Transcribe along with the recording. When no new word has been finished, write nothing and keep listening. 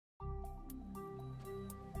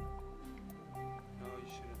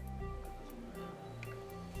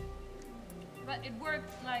But it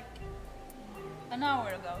worked like an hour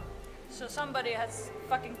ago. So somebody has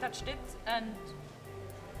fucking touched it and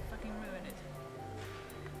fucking ruined it.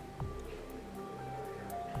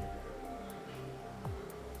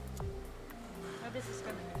 Oh, this is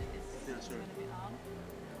gonna be on.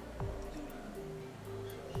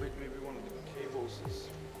 Wait, maybe one of the cables is...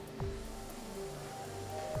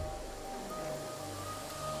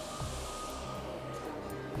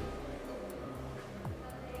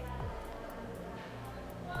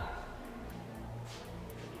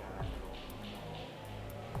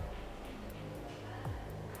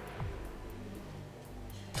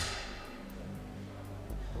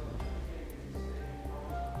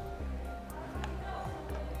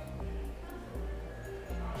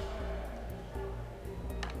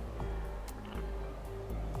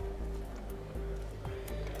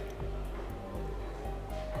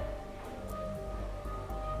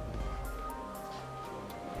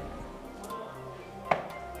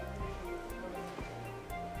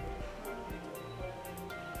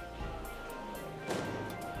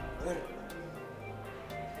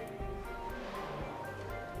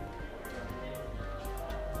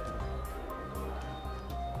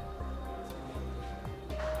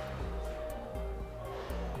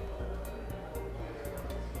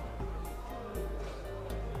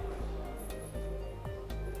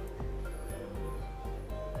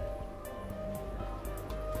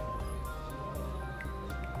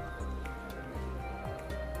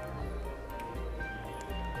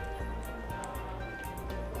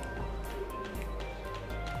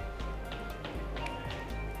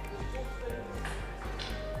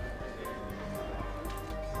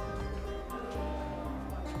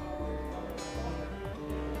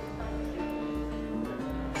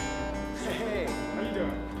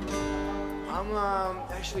 I'm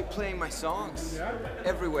actually playing my songs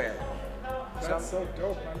everywhere. That's so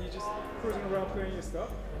dope, man. You just cruising around playing your stuff?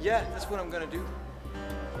 Yeah, that's what I'm gonna do.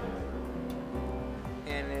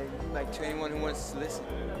 And like to anyone who wants to listen.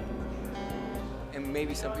 And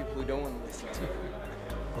maybe some people who don't want to listen to it.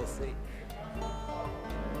 We'll see.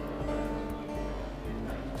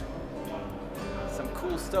 Some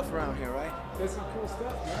cool stuff around here, right? There's some cool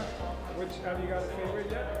stuff, man. Which, have you got a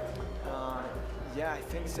favorite yet? Yeah, I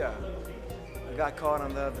think so. I got caught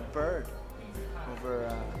on the bird over,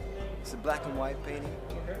 it's a black and white painting.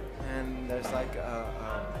 Okay. And there's like a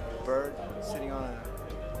bird sitting on a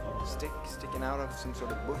stick sticking out of some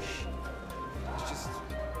sort of bush. It's just,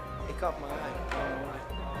 it caught my eye. I don't know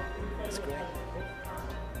why. It's great.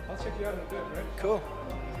 I'll check you out in a bit, right? Cool.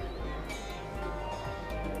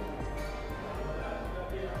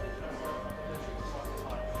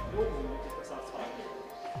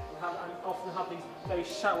 And often have these very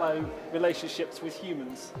shallow relationships with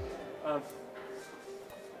humans.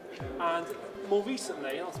 And more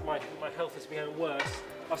recently, as my health has become worse,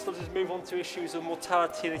 I've started to move on to issues of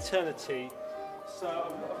mortality and eternity. So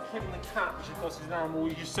I've taken the cat, which of course is an animal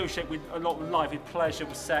you associate with a lot with life, with pleasure,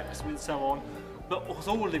 with sex, with so on, but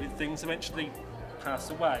all living things eventually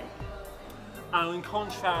pass away. And in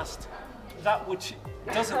contrast, that which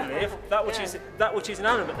doesn't live, that which is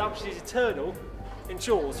inanimate, that which is eternal,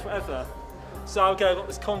 endures forever. So again, I've got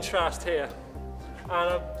this contrast here,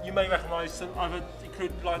 and you may recognise some. I've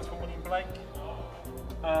included lines from William Blake,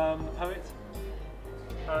 the poet.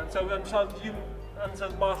 And so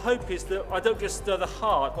my hope is that I don't just stir the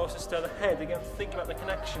heart, but also stir the head. Again, think about the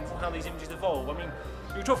connections and how these images evolve. I mean,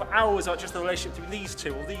 you can talk for hours about just the relationship between these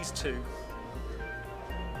two or these two.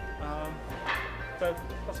 So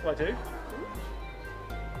that's what I do.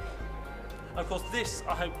 Of course, this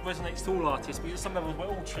I hope resonates to all artists, because at some level we're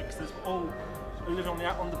all tricksters, we're all living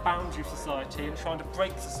on the boundary of society and trying to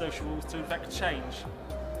break the social rules to effect change.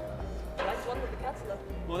 I like the one with the cats though.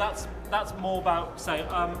 Well, that's more about, say,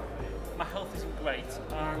 my health isn't great,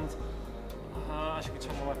 and as you can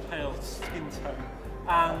tell by my pale skin tone,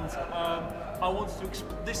 and I wanted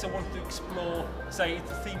to explore, say,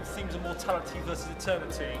 the themes of mortality versus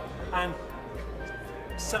eternity, and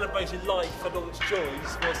celebrating life and all its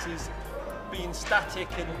joys versus being static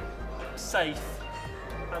and safe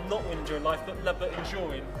and not really enjoying life, but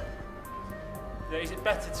enjoying. You know, is it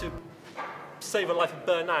better to save a life and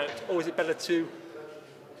burn out, or is it better to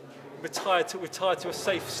retire to a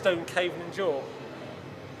safe stone cave and endure?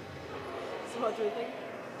 So what do you think?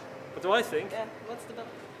 What do I think? Yeah, what's the better?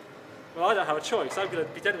 Well, I don't have a choice. I'm going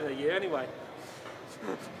to be dead in a year anyway.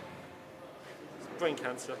 Brain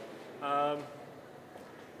cancer.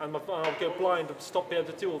 And I'll go blind and stop being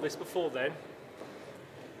able to do all this before then.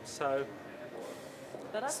 So.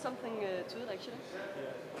 That has something to it, actually.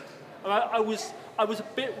 Yeah. I was a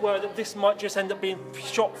bit worried that this might just end up being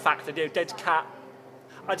shock factor, you know, dead cat.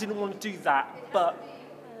 I didn't want to do that, but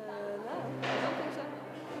No, I don't think so.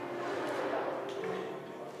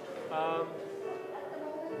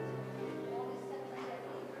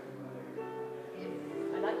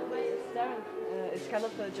 I like the way it's staring. It's kind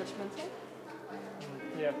of judgmental.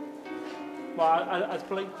 yeah. Well, as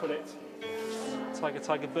Blake put it, tiger,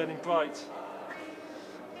 tiger, burning bright.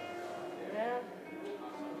 Yeah.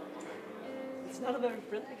 It's not a very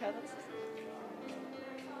friendly cat.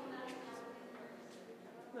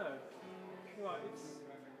 No, right. It's